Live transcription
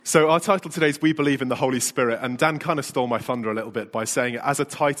So our title today is We Believe in the Holy Spirit, and Dan kind of stole my thunder a little bit by saying as a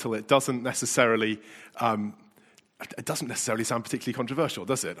title it doesn't necessarily sound particularly controversial,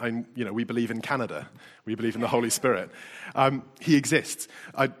 does it? We believe in Canada. We believe in the Holy Spirit. He exists.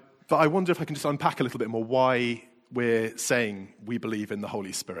 But I wonder if I can just unpack a little bit more why we're saying we believe in the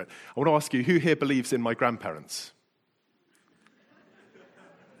Holy Spirit. I want to ask you, who here believes in my grandparents?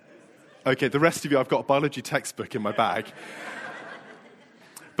 Okay, the rest of you, I've got a biology textbook in my bag.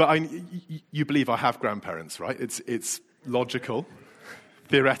 But you believe I have grandparents, right? It's logical,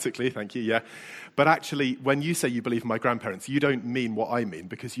 theoretically, thank you, yeah. But actually, when you say you believe in my grandparents, you don't mean what I mean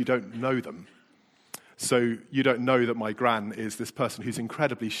because you don't know them. So you don't know that my gran is this person who's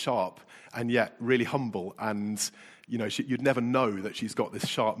incredibly sharp and yet really humble, and you'd never know that she's got this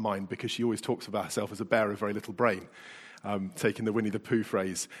sharp mind because she always talks about herself as a bear of very little brain. Taking the Winnie the Pooh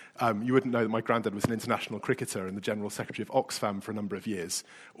phrase, you wouldn't know that my granddad was an international cricketer and the General Secretary of Oxfam for a number of years,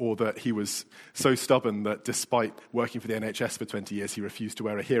 or that he was so stubborn that despite working for the NHS for 20 years, he refused to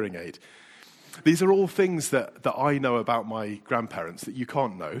wear a hearing aid. These are all things that I know about my grandparents that you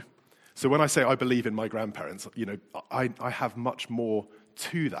can't know. So when I say I believe in my grandparents, I have much more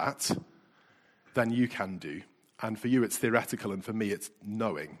to that than you can do. And for you, it's theoretical, and for me, it's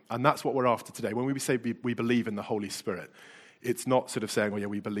knowing. And that's what we're after today. When we say we believe in the Holy Spirit, it's not sort of saying,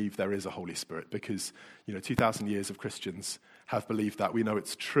 we believe there is a Holy Spirit, because, 2,000 years of Christians have believed that. We know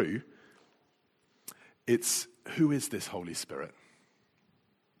it's true. It's, who is this Holy Spirit?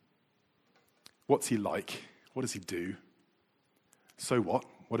 What's he like? What does he do? So what?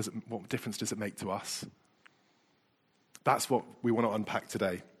 What difference does it make to us? That's what we want to unpack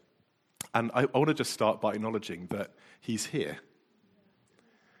today. And I want to just start by acknowledging that he's here.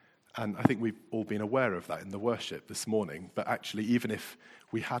 And I think we've all been aware of that in the worship this morning. But actually, even if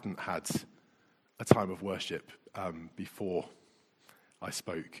we hadn't had a time of worship before I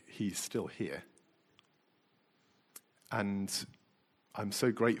spoke, he's still here. And I'm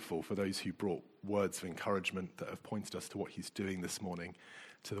so grateful for those who brought words of encouragement that have pointed us to what he's doing this morning,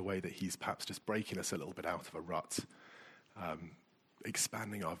 to the way that he's perhaps just breaking us a little bit out of a rut,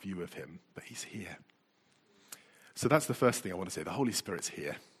 expanding our view of him, but he's here. So that's the first thing I want to say. The Holy Spirit's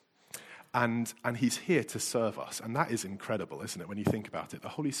here. And he's here to serve us. And that is incredible, isn't it, when you think about it? The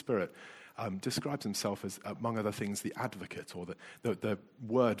Holy Spirit describes himself as, among other things, the advocate, or the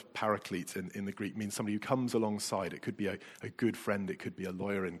word paraclete in the Greek means somebody who comes alongside. It could be a good friend. It could be a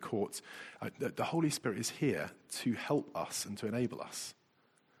lawyer in court. The Holy Spirit is here to help us and to enable us,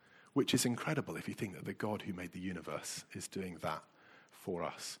 which is incredible if you think that the God who made the universe is doing that for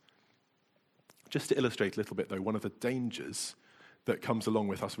us. Just to illustrate a little bit, though, one of the dangers that comes along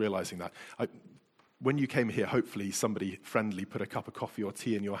with us realizing that, when you came here, hopefully somebody friendly put a cup of coffee or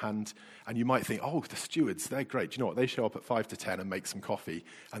tea in your hand, and you might think, the stewards, they're great. Do you know what? They show up at 5 to 10 and make some coffee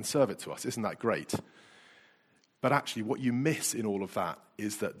and serve it to us. Isn't that great? But actually, what you miss in all of that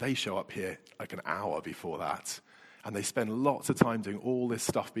is that they show up here like an hour before that, and they spend lots of time doing all this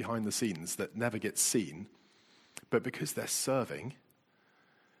stuff behind the scenes that never gets seen. But because they're serving,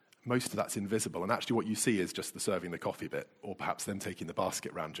 most of that's invisible. And actually what you see is just the serving the coffee bit, or perhaps them taking the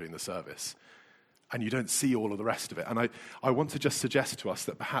basket round during the service. And you don't see all of the rest of it. And I want to just suggest to us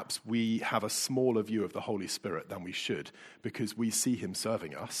that perhaps we have a smaller view of the Holy Spirit than we should, because we see him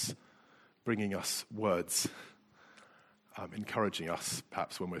serving us, bringing us words, encouraging us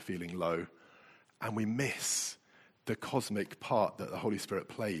perhaps when we're feeling low. And we miss the cosmic part that the Holy Spirit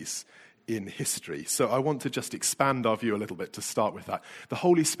plays in history. So I want to just expand our view a little bit to start with that. The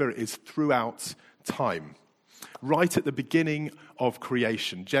Holy Spirit is throughout time. Right at the beginning of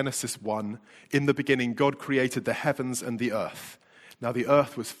creation, Genesis 1, in the beginning God created the heavens and the earth. Now the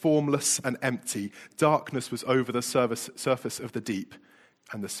earth was formless and empty. Darkness was over the surface of the deep,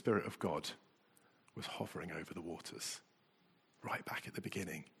 and the Spirit of God was hovering over the waters. Right back at the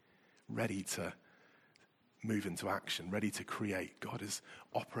beginning, ready to move into action, ready to create. God is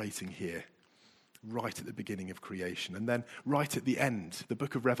operating here right at the beginning of creation. And then right at the end, the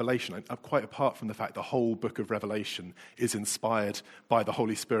book of Revelation, quite apart from the fact the whole book of Revelation is inspired by the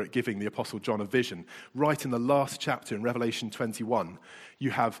Holy Spirit giving the Apostle John a vision, right in the last chapter in Revelation 21, you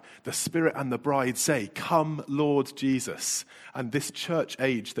have the Spirit and the bride say, "Come, Lord Jesus." And this church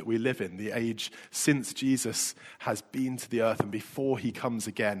age that we live in, the age since Jesus has been to the earth and before he comes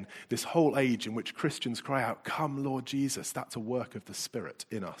again, this whole age in which Christians cry out, "Come, Lord Jesus," that's a work of the Spirit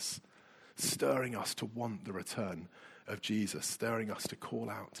in us, stirring us to want the return of Jesus, stirring us to call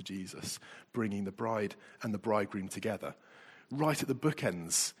out to Jesus, bringing the bride and the bridegroom together. Right at the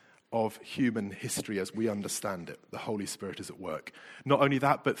bookends of human history as we understand it, the Holy Spirit is at work. Not only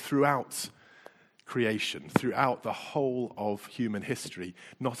that, but throughout creation, throughout the whole of human history,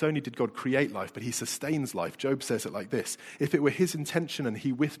 not only did God create life, but he sustains life. Job says it like this: if it were his intention and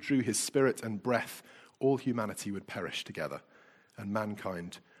he withdrew his spirit and breath, all humanity would perish together and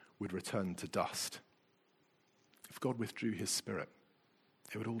mankind would return to dust. If God withdrew his spirit,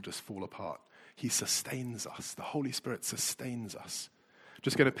 it would all just fall apart. He sustains us. The Holy Spirit sustains us.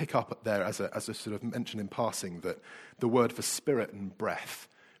 Just going to pick up there as a sort of mention in passing that the word for spirit and breath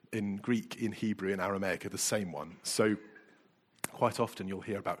in Greek, in Hebrew, in Aramaic are the same one. So quite often you'll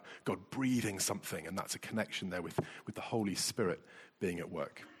hear about God breathing something, and that's a connection there with the Holy Spirit being at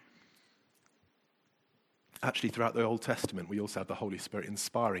work. Actually, throughout the Old Testament, we also have the Holy Spirit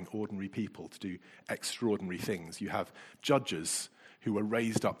inspiring ordinary people to do extraordinary things. You have judges who were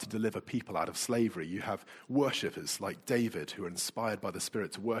raised up to deliver people out of slavery. You have worshippers like David who are inspired by the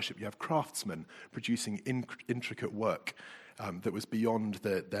Spirit to worship. You have craftsmen producing intricate work that was beyond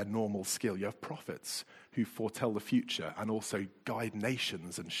their normal skill. You have prophets who foretell the future and also guide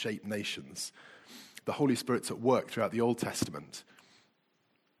nations and shape nations. The Holy Spirit's at work throughout the Old Testament.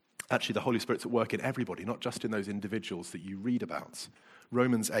 Actually, the Holy Spirit's at work in everybody, not just in those individuals that you read about.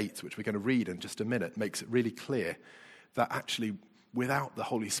 Romans 8, which we're going to read in just a minute, makes it really clear that actually without the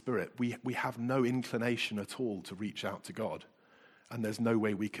Holy Spirit, we have no inclination at all to reach out to God. And there's no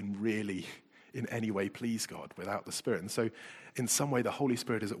way we can really in any way please God without the Spirit. And so in some way, the Holy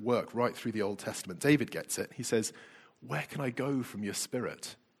Spirit is at work right through the Old Testament. David gets it. He says, where can I go from your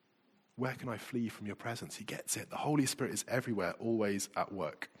Spirit? Where can I flee from your presence? He gets it. The Holy Spirit is everywhere, always at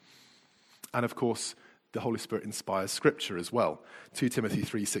work. And of course, the Holy Spirit inspires Scripture as well. 2 Timothy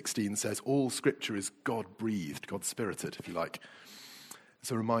 3:16 says, all Scripture is God-breathed, God-spirited, if you like.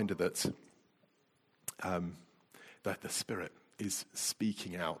 It's a reminder that the Spirit is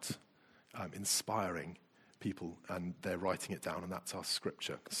speaking out, inspiring people, and they're writing it down, and that's our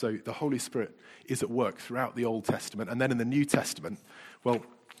Scripture. So the Holy Spirit is at work throughout the Old Testament. And then in the New Testament, well,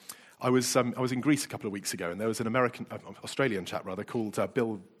 I was in Greece a couple of weeks ago, and there was an Australian chap called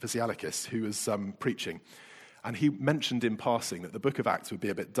Bill Vasialakis who was preaching, and he mentioned in passing that the book of Acts would be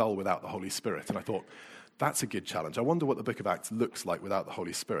a bit dull without the Holy Spirit. And I thought, that's a good challenge. I wonder what the book of Acts looks like without the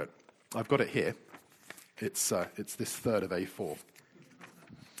Holy Spirit. I've got it here. It's this third of A4.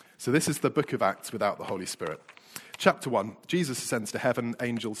 So this is the book of Acts without the Holy Spirit. Chapter 1, Jesus ascends to heaven.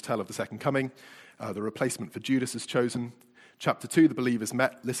 Angels tell of the second coming. The replacement for Judas is chosen. Chapter 2, the believers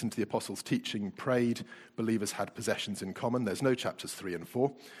met, listened to the apostles' teaching, prayed. Believers had possessions in common. There's no chapters 3 and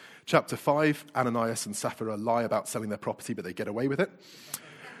 4. Chapter 5, Ananias and Sapphira lie about selling their property, but they get away with it.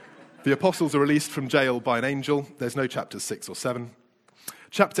 The apostles are released from jail by an angel. There's no chapters 6 or 7.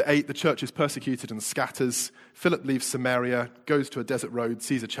 Chapter 8, the church is persecuted and scatters. Philip leaves Samaria, goes to a desert road,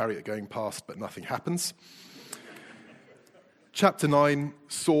 sees a chariot going past, but nothing happens. Chapter 9,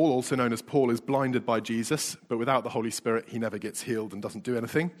 Saul, also known as Paul, is blinded by Jesus, but without the Holy Spirit, he never gets healed and doesn't do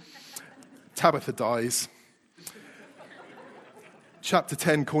anything. Tabitha dies. Chapter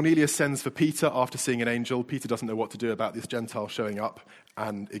 10, Cornelius sends for Peter after seeing an angel. Peter doesn't know what to do about this Gentile showing up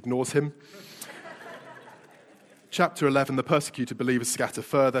and ignores him. Chapter 11, the persecuted believers scatter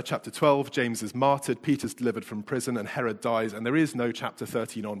further. Chapter 12, James is martyred, Peter's delivered from prison, and Herod dies. And there is no chapter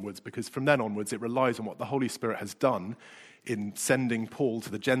 13 onwards, because from then onwards, it relies on what the Holy Spirit has done in sending Paul to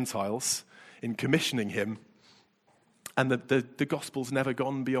the Gentiles, in commissioning him. And the gospel's never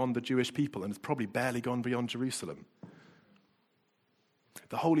gone beyond the Jewish people, and it's probably barely gone beyond Jerusalem.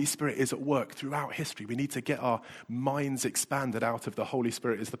 The Holy Spirit is at work throughout history. We need to get our minds expanded out of the Holy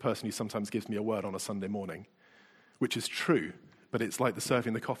Spirit is the person who sometimes gives me a word on a Sunday morning, which is true, but it's like the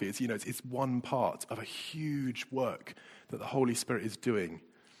serving the coffee. It's one part of a huge work that the Holy Spirit is doing.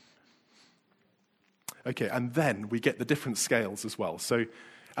 Okay, and then we get the different scales as well. So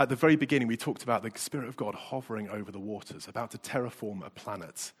at the very beginning, we talked about the Spirit of God hovering over the waters, about to terraform a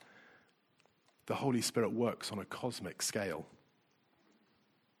planet. The Holy Spirit works on a cosmic scale.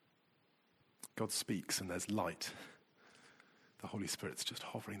 God speaks and there's light. The Holy Spirit's just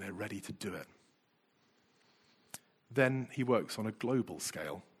hovering there, ready to do it. Then he works on a global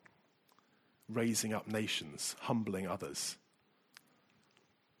scale, raising up nations, humbling others.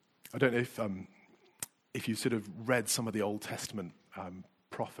 I don't know if you sort of read some of the Old Testament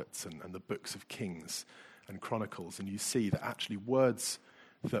prophets and the books of Kings and Chronicles, and you see that actually words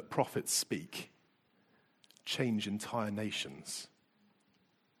that prophets speak change entire nations.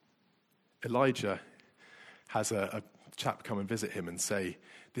 Elijah has a chap come and visit him and say,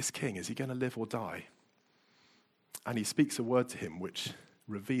 this king, is he going to live or die? And he speaks a word to him which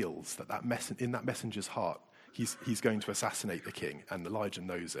reveals that in that messenger's heart, he's going to assassinate the king, and Elijah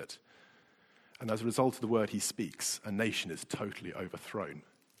knows it. And as a result of the word he speaks, a nation is totally overthrown.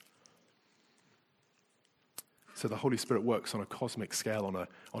 So the Holy Spirit works on a cosmic scale,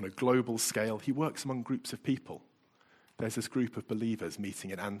 on a global scale. He works among groups of people. There's this group of believers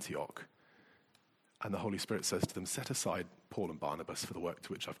meeting in Antioch, and the Holy Spirit says to them, set aside Paul and Barnabas for the work to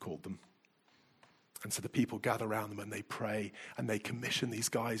which I've called them. And so the people gather around them and they pray and they commission these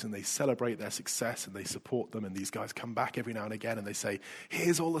guys and they celebrate their success and they support them, and these guys come back every now and again and they say,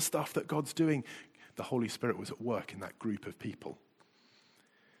 here's all the stuff that God's doing. The Holy Spirit was at work in that group of people.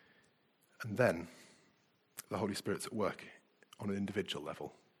 And then the Holy Spirit's at work on an individual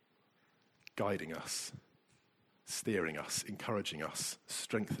level, guiding us, steering us, encouraging us,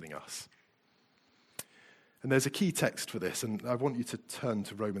 strengthening us. And there's a key text for this, and I want you to turn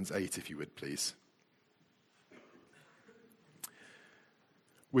to Romans 8, if you would, please.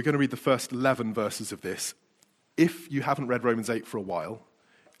 We're going to read the first 11 verses of this. If you haven't read Romans 8 for a while,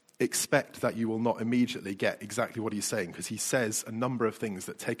 expect that you will not immediately get exactly what he's saying, because he says a number of things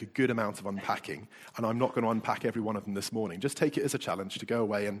that take a good amount of unpacking, and I'm not going to unpack every one of them this morning. Just take it as a challenge to go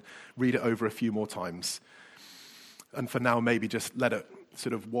away and read it over a few more times. And for now, maybe just let it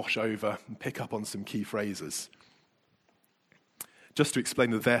sort of wash over and pick up on some key phrases. Just to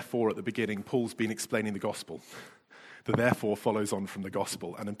explain the therefore at the beginning, Paul's been explaining the gospel. The therefore follows on from the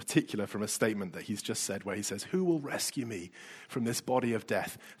gospel, and in particular from a statement that he's just said where he says, who will rescue me from this body of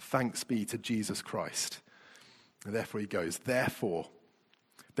death? Thanks be to Jesus Christ. And therefore he goes, therefore,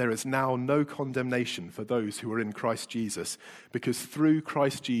 there is now no condemnation for those who are in Christ Jesus, because through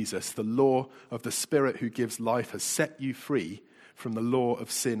Christ Jesus, the law of the Spirit who gives life has set you free from the law of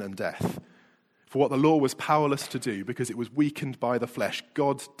sin and death. For what the law was powerless to do, because it was weakened by the flesh,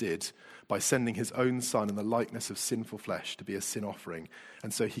 God did by sending his own Son in the likeness of sinful flesh to be a sin offering.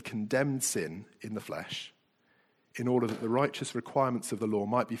 And so he condemned sin in the flesh, in order that the righteous requirements of the law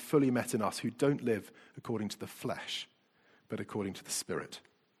might be fully met in us who don't live according to the flesh, but according to the Spirit.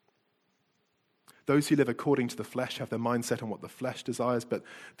 Those who live according to the flesh have their mind set on what the flesh desires, but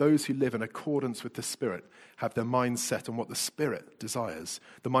those who live in accordance with the Spirit have their mind set on what the Spirit desires.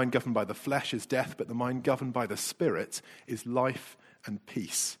 The mind governed by the flesh is death, but the mind governed by the Spirit is life and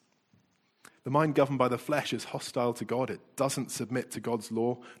peace. The mind governed by the flesh is hostile to God. It doesn't submit to God's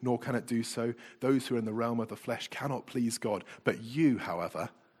law, nor can it do so. Those who are in the realm of the flesh cannot please God. But you, however,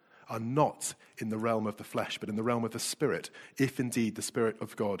 are not in the realm of the flesh, but in the realm of the Spirit, if indeed the Spirit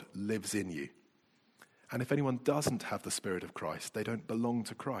of God lives in you. And if anyone doesn't have the Spirit of Christ, they don't belong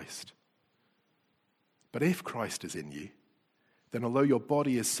to Christ. But if Christ is in you, then although your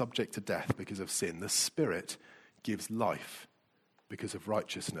body is subject to death because of sin, the Spirit gives life because of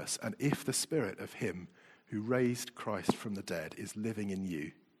righteousness. And if the Spirit of him who raised Christ from the dead is living in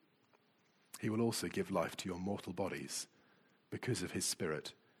you, he will also give life to your mortal bodies because of his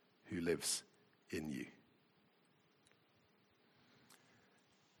Spirit who lives in you.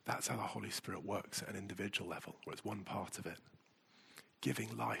 That's how the Holy Spirit works at an individual level, or it's one part of it.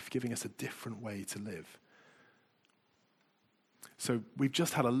 Giving life, giving us a different way to live. So we've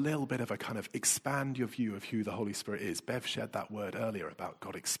just had a little bit of a kind of expand your view of who the Holy Spirit is. Bev shared that word earlier about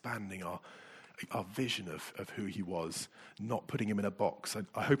God expanding our vision of who he was, not putting him in a box.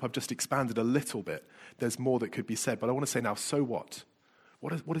 I hope I've just expanded a little bit. There's more that could be said, but I want to say now, so what?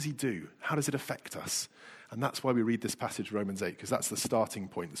 What does he do? How does it affect us? And that's why we read this passage, Romans 8, because that's the starting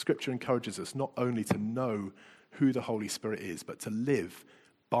point. The Scripture encourages us not only to know who the Holy Spirit is, but to live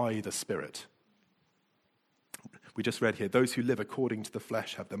by the Spirit. We just read here, those who live according to the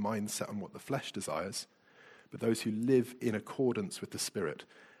flesh have their minds set on what the flesh desires, but those who live in accordance with the Spirit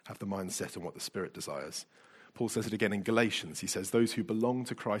have the mind set on what the Spirit desires. Paul says it again in Galatians. He says, those who belong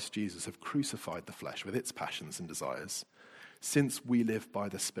to Christ Jesus have crucified the flesh with its passions and desires. Since we live by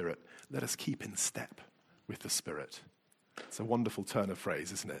the Spirit, let us keep in step with the Spirit. It's a wonderful turn of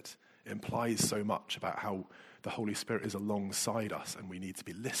phrase, isn't it? It implies so much about how the Holy Spirit is alongside us and we need to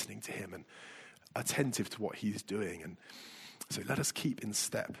be listening to him and attentive to what he's doing. And so let us keep in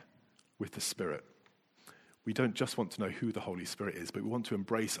step with the Spirit. We don't just want to know who the Holy Spirit is, but we want to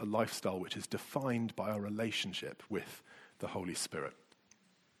embrace a lifestyle which is defined by our relationship with the Holy Spirit.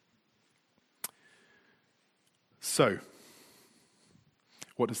 So,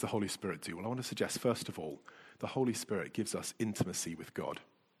 what does the Holy Spirit do? Well, I want to suggest, first of all, the Holy Spirit gives us intimacy with God.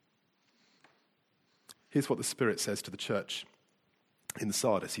 Here's what the Spirit says to the church in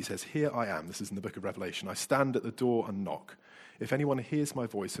Sardis. He says, here I am, this is in the book of Revelation, I stand at the door and knock. If anyone hears my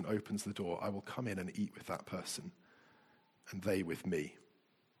voice and opens the door, I will come in and eat with that person, and they with me.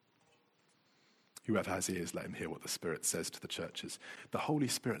 Whoever has ears, let him hear what the Spirit says to the churches. The Holy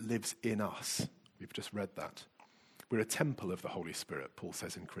Spirit lives in us. We've just read that. We're a temple of the Holy Spirit, Paul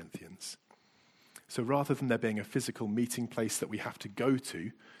says in Corinthians. So rather than there being a physical meeting place that we have to go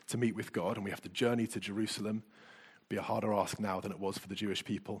to meet with God, and we have to journey to Jerusalem, be a harder ask now than it was for the Jewish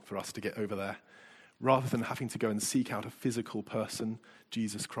people for us to get over there. Rather than having to go and seek out a physical person,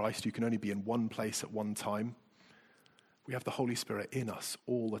 Jesus Christ, who can only be in one place at one time, we have the Holy Spirit in us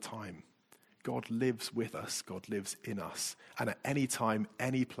all the time. God lives with us. God lives in us. And at any time,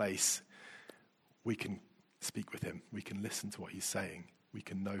 any place, we can speak with him. We can listen to what he's saying. We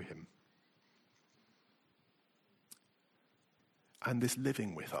can know him. And this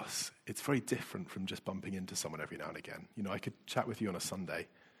living with us, it's very different from just bumping into someone every now and again. I could chat with you on a Sunday,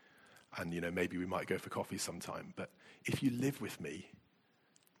 and, maybe we might go for coffee sometime. But if you live with me,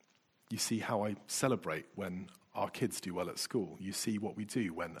 you see how I celebrate when our kids do well at school. You see what we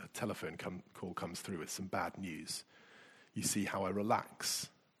do when a telephone call comes through with some bad news. You see how I relax.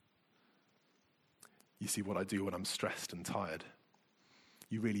 You see what I do when I'm stressed and tired.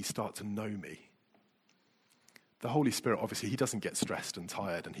 You really start to know me. The Holy Spirit, obviously, he doesn't get stressed and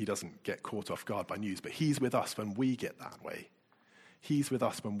tired, and he doesn't get caught off guard by news, but he's with us when we get that way. He's with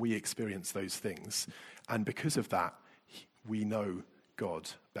us when we experience those things. And because of that, we know God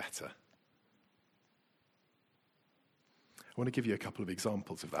better. I want to give you a couple of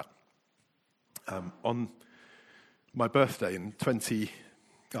examples of that. On my birthday in 2003,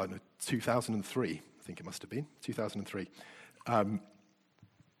 I think it must have been, 2003,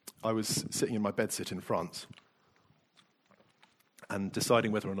 I was sitting in my bedsit in France and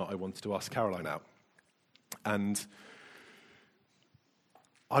deciding whether or not I wanted to ask Caroline out. And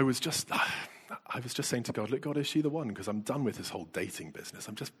I was just saying to God, look, God, is she the one? Because I'm done with this whole dating business.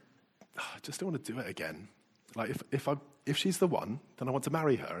 I just don't want to do it again. Like, if she's the one, then I want to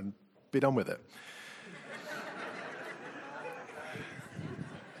marry her and be done with it.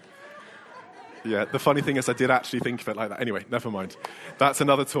 Yeah, the funny thing is I did actually think of it like that. Anyway, never mind. That's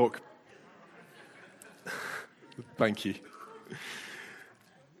another talk. Thank you.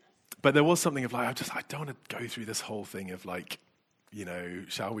 But there was something of like, I don't want to go through this whole thing of like,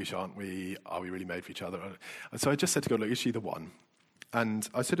 shall we, shan't we? Are we really made for each other? And so I just said to God, look, is she the one? And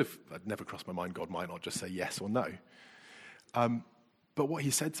I'd never crossed my mind, God might not just say yes or no. But what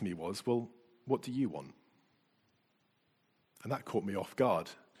he said to me was, well, what do you want? And that caught me off guard.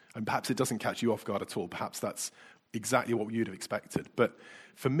 And perhaps it doesn't catch you off guard at all. Perhaps that's exactly what you'd have expected. But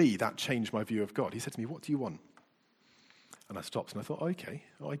for me, that changed my view of God. He said to me, what do you want? And I stopped and I thought, okay,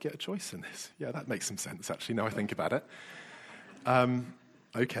 I get a choice in this. Yeah, that makes some sense, actually, now I think about it.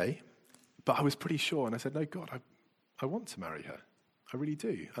 Okay. But I was pretty sure, and I said, no, God, I want to marry her. I really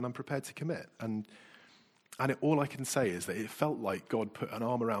do, and I'm prepared to commit. And all I can say is that it felt like God put an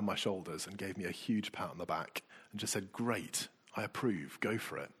arm around my shoulders and gave me a huge pat on the back and just said, great, I approve, go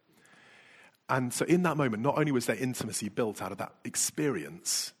for it. And so in that moment, not only was there intimacy built out of that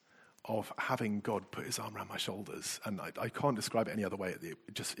experience of having God put his arm around my shoulders, and I can't describe it any other way.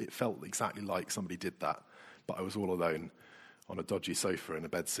 It felt exactly like somebody did that, but I was all alone on a dodgy sofa in a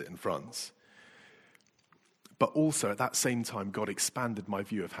bedsit in France. But also at that same time, God expanded my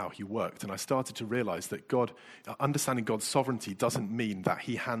view of how he worked, and I started to realize that understanding God's sovereignty doesn't mean that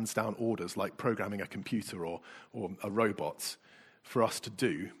he hands down orders like programming a computer or a robot for us to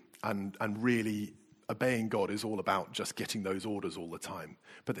do, and really obeying God is all about just getting those orders all the time,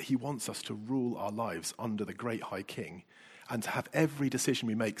 but that he wants us to rule our lives under the great high king and to have every decision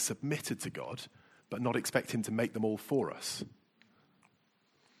we make submitted to God, but not expect him to make them all for us.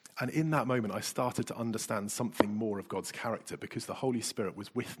 And in that moment, I started to understand something more of God's character because the Holy Spirit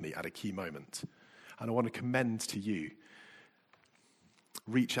was with me at a key moment. And I want to commend to you,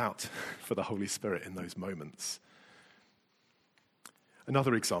 reach out for the Holy Spirit in those moments.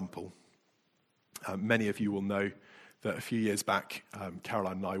 Another example, many of you will know that a few years back,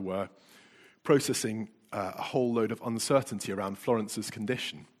 Caroline and I were processing a whole load of uncertainty around Florence's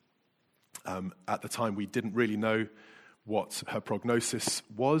condition. At the time, we didn't really know what her prognosis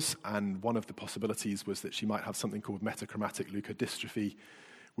was, and one of the possibilities was that she might have something called metachromatic leukodystrophy,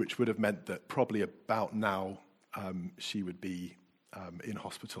 which would have meant that probably about now she would be in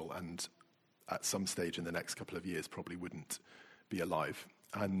hospital and at some stage in the next couple of years probably wouldn't be alive.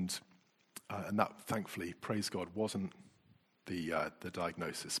 And that, thankfully, praise God, wasn't the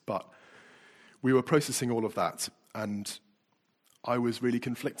diagnosis. But we were processing all of that, and I was really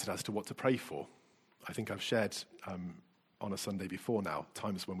conflicted as to what to pray for. I think I've shared on a Sunday before now,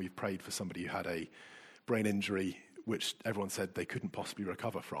 times when we've prayed for somebody who had a brain injury, which everyone said they couldn't possibly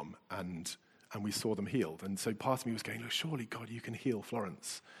recover from, and we saw them healed. And so part of me was going, look, surely, God, you can heal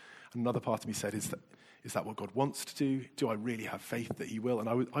Florence. And another part of me said, is that what God wants to do? Do I really have faith that he will?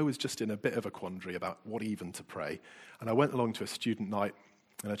 And I was just in a bit of a quandary about what even to pray. And I went along to a student night,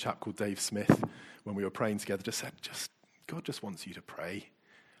 and a chap called Dave Smith, when we were praying together, just said, God just wants you to pray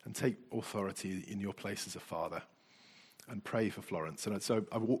and take authority in your place as a father. and pray for Florence. And so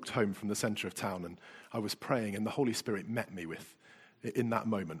I walked home from the centre of town and I was praying, and the Holy Spirit met me in that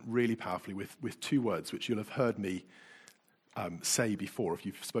moment, really powerfully, with two words which you'll have heard me say before if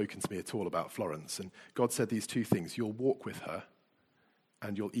you've spoken to me at all about Florence. And God said these two things: you'll walk with her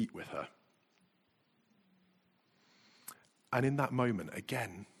and you'll eat with her. And in that moment,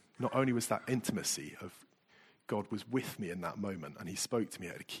 again, not only was that intimacy of God was with me in that moment and he spoke to me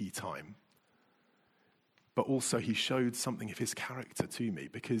at a key time, but also he showed something of his character to me,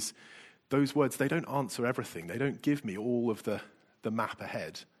 because those words, they don't answer everything. They don't give me all of the map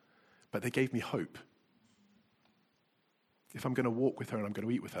ahead, but they gave me hope. If I'm going to walk with her and I'm going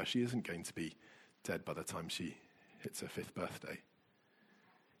to eat with her, she isn't going to be dead by the time she hits her 5th birthday.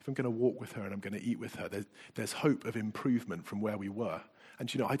 If I'm going to walk with her and I'm going to eat with her, there's hope of improvement from where we were.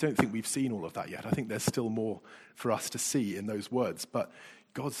 And, I don't think we've seen all of that yet. I think there's still more for us to see in those words. But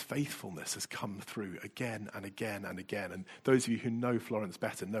God's faithfulness has come through again and again and again. And those of you who know Florence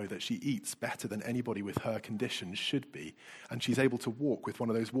better know that she eats better than anybody with her condition should be. And she's able to walk with one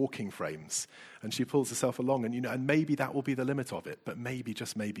of those walking frames. And she pulls herself along. And, and maybe that will be the limit of it. But maybe,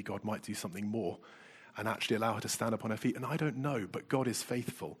 just maybe, God might do something more and actually allow her to stand up on her feet. And I don't know, but God is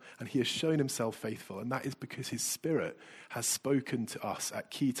faithful, and he has shown himself faithful, and that is because his Spirit has spoken to us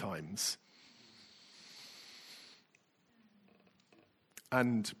at key times.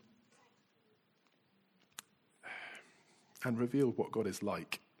 And revealed what God is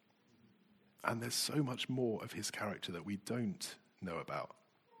like. And there's so much more of his character that we don't know about.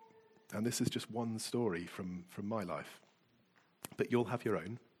 And this is just one story from my life. But you'll have your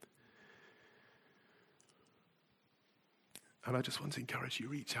own. And I just want to encourage you,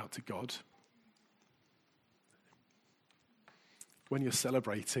 reach out to God. When you're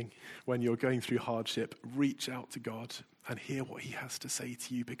celebrating, when you're going through hardship, reach out to God and hear what he has to say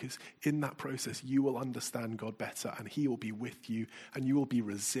to you, because in that process, you will understand God better and he will be with you and you will be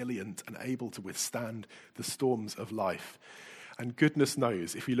resilient and able to withstand the storms of life. And goodness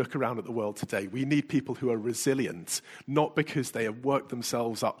knows, if you look around at the world today, we need people who are resilient, not because they have worked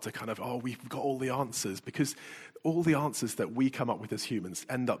themselves up to kind of, we've got all the answers, because all the answers that we come up with as humans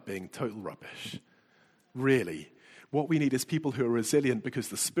end up being total rubbish. Really. What we need is people who are resilient because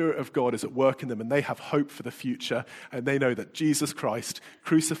the Spirit of God is at work in them and they have hope for the future, and they know that Jesus Christ,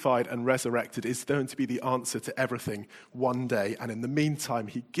 crucified and resurrected, is going to be the answer to everything one day. And in the meantime,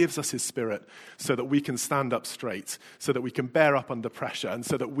 he gives us his Spirit so that we can stand up straight, so that we can bear up under pressure, and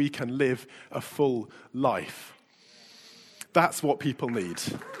so that we can live a full life. That's what people need.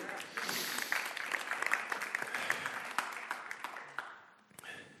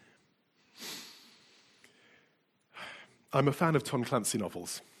 I'm a fan of Tom Clancy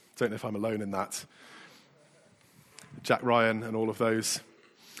novels. Don't know if I'm alone in that. Jack Ryan and all of those.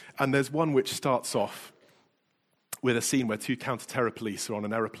 And there's one which starts off with a scene where two counter-terror police are on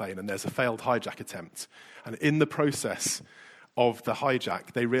an aeroplane and there's a failed hijack attempt. And in the process of the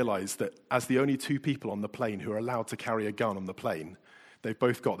hijack, they realize that as the only two people on the plane who are allowed to carry a gun on the plane, they've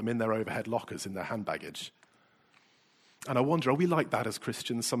both got them in their overhead lockers in their hand baggage. And I wonder, are we like that as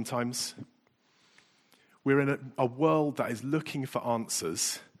Christians sometimes? We're in a world that is looking for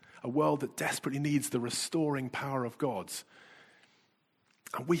answers, a world that desperately needs the restoring power of God.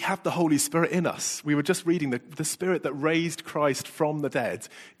 And we have the Holy Spirit in us. We were just reading the Spirit that raised Christ from the dead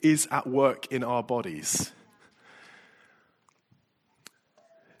is at work in our bodies.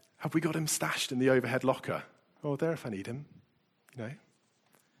 Have we got him stashed in the overhead locker? Oh, there if I need him. We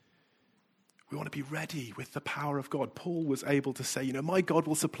want to be ready with the power of God. Paul was able to say, my God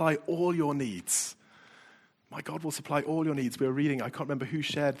will supply all your needs. My God will supply all your needs. We were reading, I can't remember who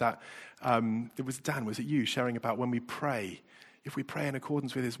shared that. It was Dan, was it you, sharing about when we pray, if we pray in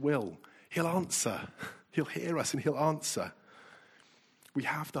accordance with his will, he'll answer. He'll hear us and he'll answer. We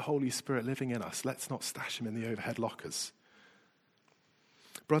have the Holy Spirit living in us. Let's not stash him in the overhead lockers.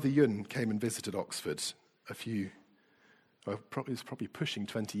 Brother Yun came and visited Oxford it was probably pushing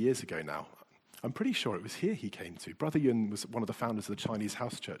 20 years ago now. I'm pretty sure it was here he came to. Brother Yun was one of the founders of the Chinese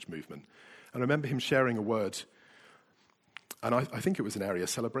house church movement. And I remember him sharing a word, and I think it was an area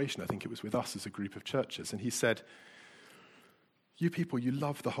celebration. I think it was with us as a group of churches. And he said, you people, you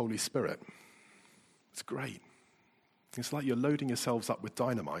love the Holy Spirit. It's great. It's like you're loading yourselves up with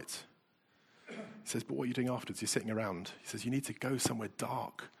dynamite. He says, but what are you doing afterwards? You're sitting around. He says, you need to go somewhere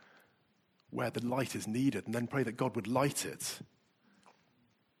dark where the light is needed and then pray that God would light it.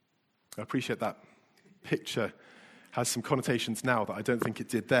 I appreciate that picture has some connotations now that I don't think it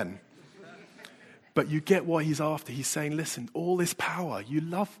did then. But you get what he's after. He's saying, listen, all this power, you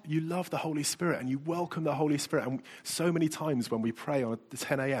love the Holy Spirit and you welcome the Holy Spirit. And so many times when we pray on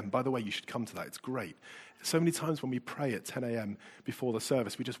 10 a.m., by the way, you should come to that. It's great. So many times when we pray at 10 a.m. before the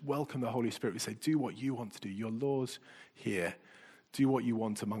service, we just welcome the Holy Spirit. We say, do what you want to do. Your law's here. Do what you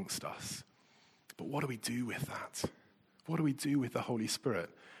want amongst us. But what do we do with that? What do we do with the Holy Spirit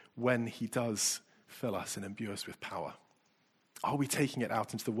when he does fill us and imbue us with power? Are we taking it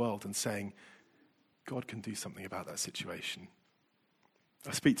out into the world and saying, God can do something about that situation?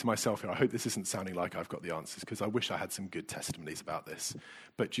 I speak to myself here. I hope this isn't sounding like I've got the answers, because I wish I had some good testimonies about this.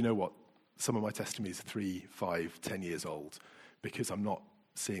 But do you know what? Some of my testimonies are 3, 5, 10 years old, because I'm not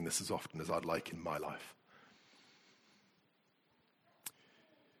seeing this as often as I'd like in my life.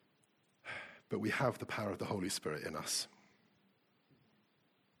 But we have the power of the Holy Spirit in us.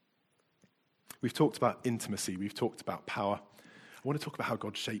 We've talked about intimacy. We've talked about power. I want to talk about how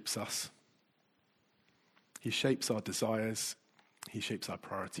God shapes us. He shapes our desires. He shapes our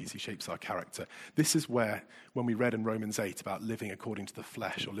priorities. He shapes our character. This is where, when we read in Romans 8 about living according to the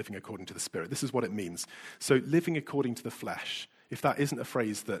flesh or living according to the Spirit, this is what it means. So living according to the flesh, if that isn't a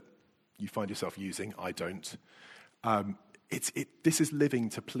phrase that you find yourself using, I don't, this is living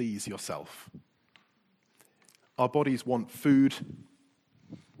to please yourself. Our bodies want food.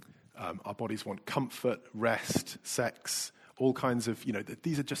 Our bodies want comfort, rest, sex, all kinds of,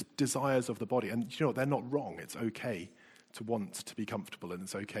 these are just desires of the body. And you know what? They're not wrong. It's okay to want to be comfortable, and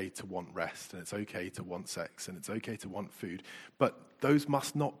it's okay to want rest, and it's okay to want sex, and it's okay to want food. But those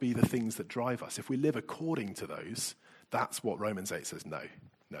must not be the things that drive us. If we live according to those, that's what Romans 8 says, no,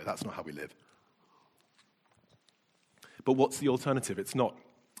 that's not how we live. But what's the alternative? It's not,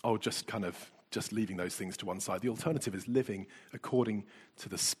 just leaving those things to one side. The alternative is living according to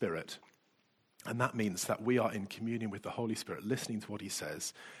the Spirit. And that means that we are in communion with the Holy Spirit, listening to what he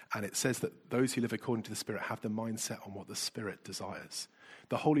says. And it says that those who live according to the Spirit have the mindset on what the Spirit desires.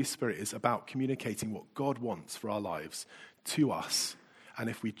 The Holy Spirit is about communicating what God wants for our lives to us. And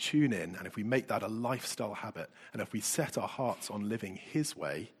if we tune in, and if we make that a lifestyle habit, and if we set our hearts on living his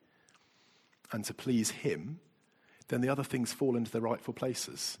way and to please him, then the other things fall into their rightful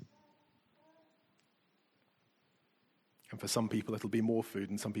places. And for some people, it'll be more food,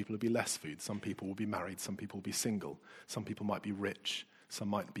 and some people will be less food. Some people will be married, some people will be single. Some people might be rich, some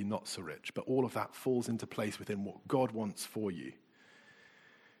might be not so rich. But all of that falls into place within what God wants for you.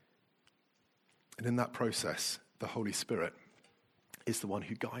 And in that process, the Holy Spirit is the one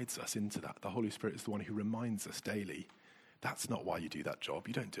who guides us into that. The Holy Spirit is the one who reminds us daily, that's not why you do that job.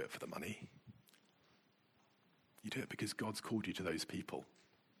 You don't do it for the money. You do it because God's called you to those people.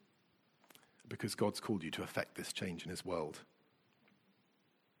 Because God's called you to effect this change in his world.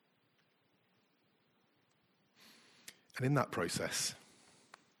 And in that process,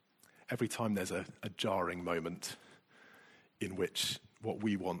 every time there's a jarring moment in which what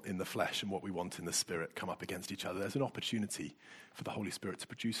we want in the flesh and what we want in the Spirit come up against each other, there's an opportunity for the Holy Spirit to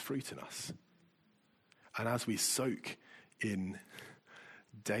produce fruit in us. And as we soak in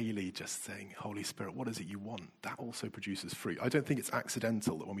daily just saying, Holy Spirit, what is it you want? That also produces fruit. I don't think it's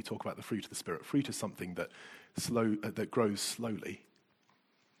accidental that when we talk about the fruit of the Spirit, fruit is something that grows slowly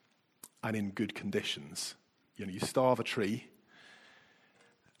and in good conditions. You starve a tree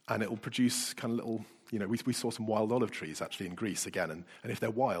and it will produce kind of little, we saw some wild olive trees actually in Greece again, and if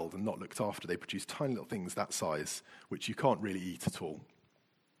they're wild and not looked after, they produce tiny little things that size, which you can't really eat at all.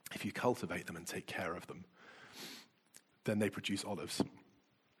 If you cultivate them and take care of them, then they produce olives.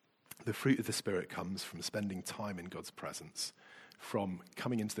 The fruit of the Spirit comes from spending time in God's presence, from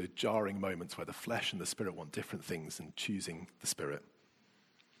coming into those jarring moments where the flesh and the Spirit want different things and choosing the Spirit.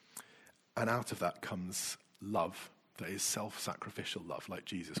 And out of that comes love that is self-sacrificial love, like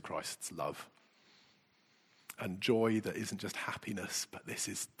Jesus Christ's love. And joy that isn't just happiness, but this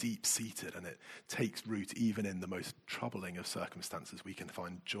is deep-seated, and it takes root even in the most troubling of circumstances. We can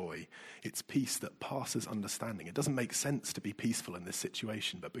find joy. It's peace that passes understanding. It doesn't make sense to be peaceful in this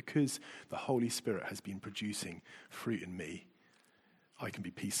situation, but because the Holy Spirit has been producing fruit in me, I can be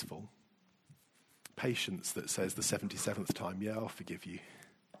peaceful. Patience that says the 77th time, yeah, I'll forgive you.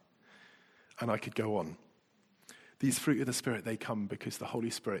 And I could go on. These fruit of the Spirit, they come because the Holy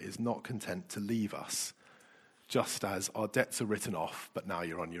Spirit is not content to leave us just as our debts are written off, but now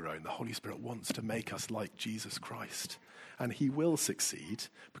you're on your own. The Holy Spirit wants to make us like Jesus Christ. And he will succeed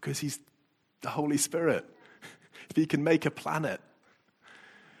because he's the Holy Spirit. If he can make a planet,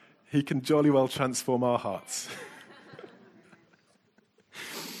 he can jolly well transform our hearts.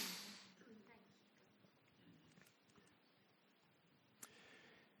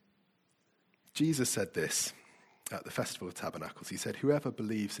 Jesus said this at the Festival of Tabernacles. He said, whoever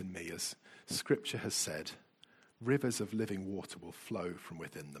believes in me, as Scripture has said, rivers of living water will flow from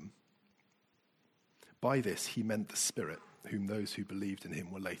within them. By this, he meant the Spirit whom those who believed in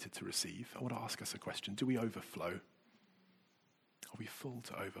him were later to receive. I want to ask us a question. Do we overflow? Are we full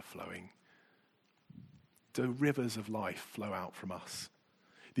to overflowing? Do rivers of life flow out from us?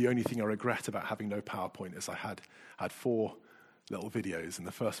 The only thing I regret about having no PowerPoint is I had 4 little videos, and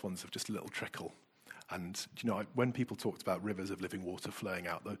the first ones of just a little trickle. And, when people talked about rivers of living water flowing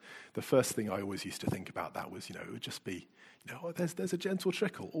out, the first thing I always used to think about that was, it would just be, there's a gentle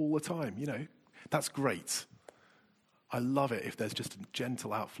trickle all the time, That's great. I love it if there's just a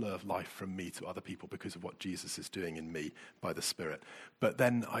gentle outflow of life from me to other people because of what Jesus is doing in me by the Spirit. But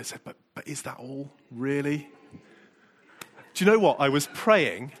then I said, but is that all, really? Do you know what? I was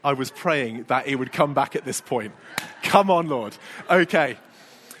praying that it would come back at this point. Come on, Lord. Okay.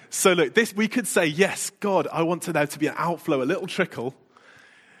 So look, we could say, yes, God, I want there to be an outflow, a little trickle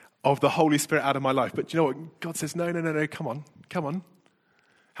of the Holy Spirit out of my life. But do you know what? God says, no, come on.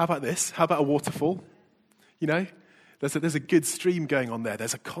 How about this? How about a waterfall? There's a good stream going on there.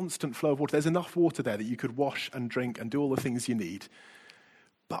 There's a constant flow of water. There's enough water there that you could wash and drink and do all the things you need.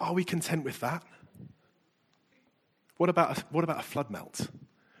 But are we content with that? What about a flood melt?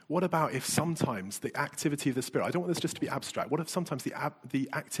 What about if sometimes the activity of the Spirit, I don't want this just to be abstract, what if sometimes the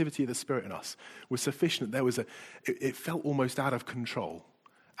activity of the Spirit in us was sufficient, it felt almost out of control.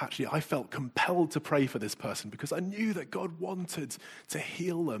 Actually, I felt compelled to pray for this person because I knew that God wanted to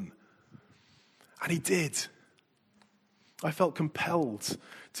heal them. And he did. I felt compelled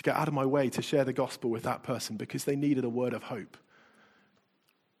to get out of my way to share the gospel with that person because they needed a word of hope.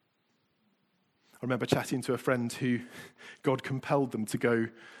 I remember chatting to a friend who God compelled them to go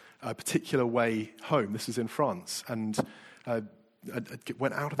a particular way home. This was in France. And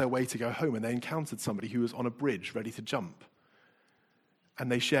went out of their way to go home, and they encountered somebody who was on a bridge ready to jump.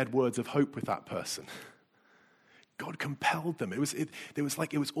 And they shared words of hope with that person. God compelled them. It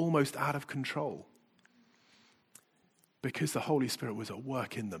was almost out of control because the Holy Spirit was at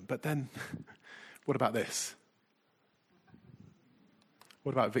work in them. But then, what about this?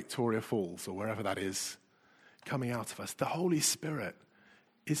 What about Victoria Falls or wherever that is coming out of us? The Holy Spirit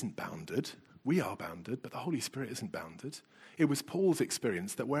isn't bounded. We are bounded, but the Holy Spirit isn't bounded. It was Paul's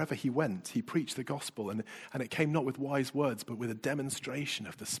experience that wherever he went, he preached the gospel, and it came not with wise words, but with a demonstration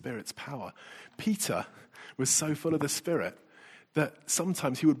of the Spirit's power. Peter was so full of the Spirit that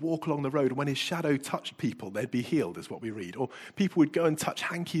sometimes he would walk along the road, and when his shadow touched people, they'd be healed, is what we read. Or people would go and touch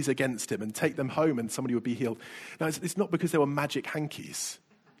hankies against him and take them home, and somebody would be healed. Now, it's not because they were magic hankies.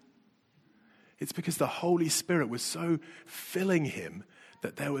 It's because the Holy Spirit was so filling him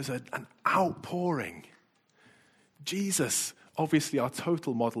that there was an outpouring. Jesus, obviously our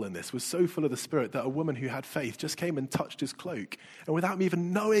total model in this, was so full of the Spirit that a woman who had faith just came and touched his cloak, and without him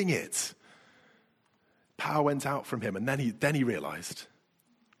even knowing it, power went out from him, and then he realized,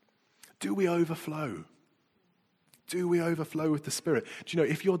 do we overflow? Do we overflow with the Spirit? Do you know,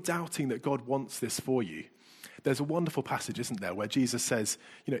 if you're doubting that God wants this for you, there's a wonderful passage, isn't there, where Jesus says,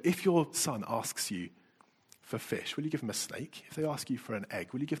 if your son asks you for fish, will you give them a snake? If they ask you for an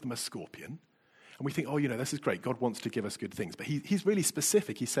egg, will you give them a scorpion? And we think, this is great. God wants to give us good things. But he's really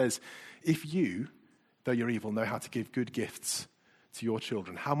specific. He says, if you, though you're evil, know how to give good gifts to your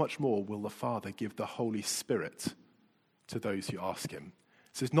children, how much more will the Father give the Holy Spirit to those who ask him?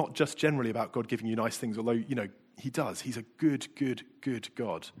 So it's not just generally about God giving you nice things, although, he does. He's a good, good, good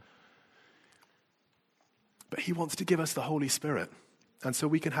God. But he wants to give us the Holy Spirit. And so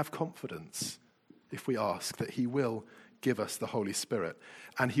we can have confidence if we ask that he will give us the Holy Spirit.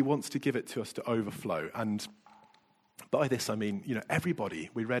 And he wants to give it to us to overflow. And by this, I mean, everybody,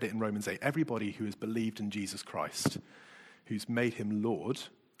 we read it in Romans 8, everybody who has believed in Jesus Christ, who's made him Lord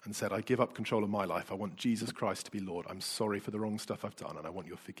and said, I give up control of my life. I want Jesus Christ to be Lord. I'm sorry for the wrong stuff I've done, and I want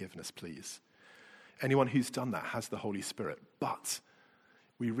your forgiveness, please. Anyone who's done that has the Holy Spirit. But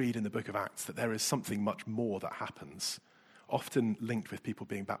we read in the book of Acts that there is something much more that happens, often linked with people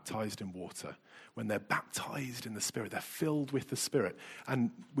being baptized in water. When they're baptized in the Spirit, they're filled with the Spirit.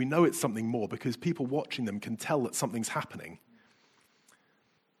 And we know it's something more because people watching them can tell that something's happening.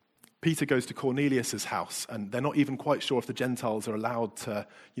 Peter goes to Cornelius' house, and they're not even quite sure if the Gentiles are allowed to,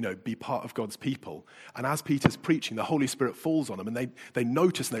 be part of God's people. And as Peter's preaching, the Holy Spirit falls on them, and they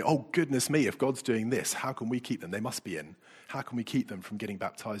notice, and oh, goodness me, if God's doing this, how can we keep them? They must be in. How can we keep them from getting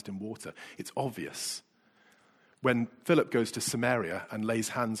baptized in water? It's obvious. When Philip goes to Samaria and lays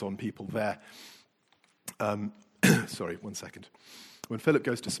hands on people there, sorry, 1 second. When Philip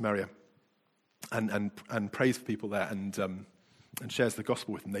goes to Samaria and prays for people there and shares the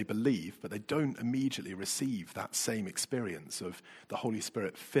gospel with them, they believe, but they don't immediately receive that same experience of the Holy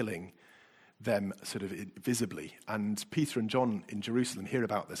Spirit filling them sort of visibly. And Peter and John in Jerusalem hear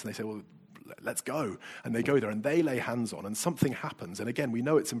about this, and they say, well, let's go. And they go there and they lay hands on and something happens. And again, we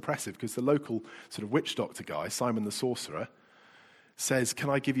know it's impressive because the local sort of witch doctor guy, Simon the sorcerer, says, can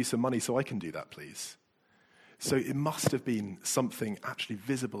I give you some money so I can do that, please? So it must have been something actually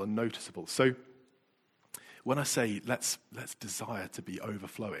visible and noticeable. So when I say let's desire to be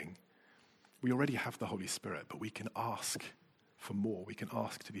overflowing, we already have the Holy Spirit, but we can ask for more. We can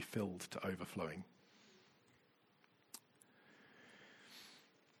ask to be filled to overflowing.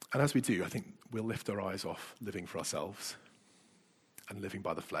 And as we do, I think we'll lift our eyes off living for ourselves and living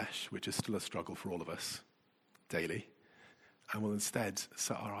by the flesh, which is still a struggle for all of us daily. And we'll instead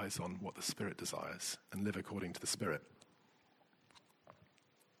set our eyes on what the Spirit desires and live according to the Spirit.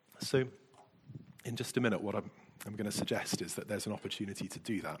 So in just a minute, what I'm going to suggest is that there's an opportunity to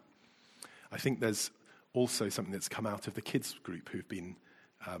do that. I think there's also something that's come out of the kids group who've been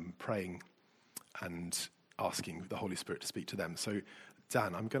praying and asking the Holy Spirit to speak to them. So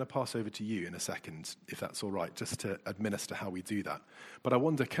Dan, I'm going to pass over to you in a second, if that's all right, just to administer how we do that. But I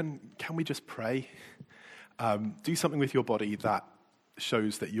wonder, can we just pray? Do something with your body that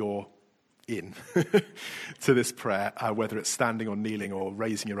shows that you're in to this prayer, whether it's standing or kneeling or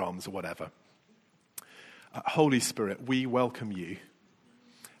raising your arms or whatever. Holy Spirit, we welcome you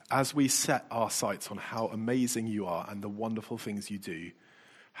as we set our sights on how amazing you are and the wonderful things you do.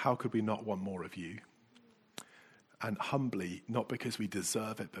 How could we not want more of you? And humbly, not because we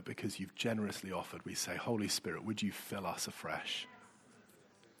deserve it, but because you've generously offered, we say, Holy Spirit, would you fill us afresh?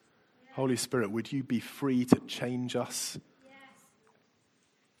 Holy Spirit, would you be free to change us?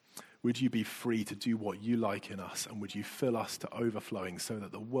 Would you be free to do what you like in us? And would you fill us to overflowing so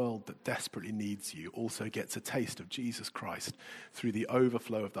that the world that desperately needs you also gets a taste of Jesus Christ through the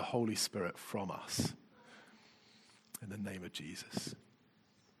overflow of the Holy Spirit from us? In the name of Jesus.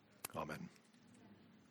 Amen.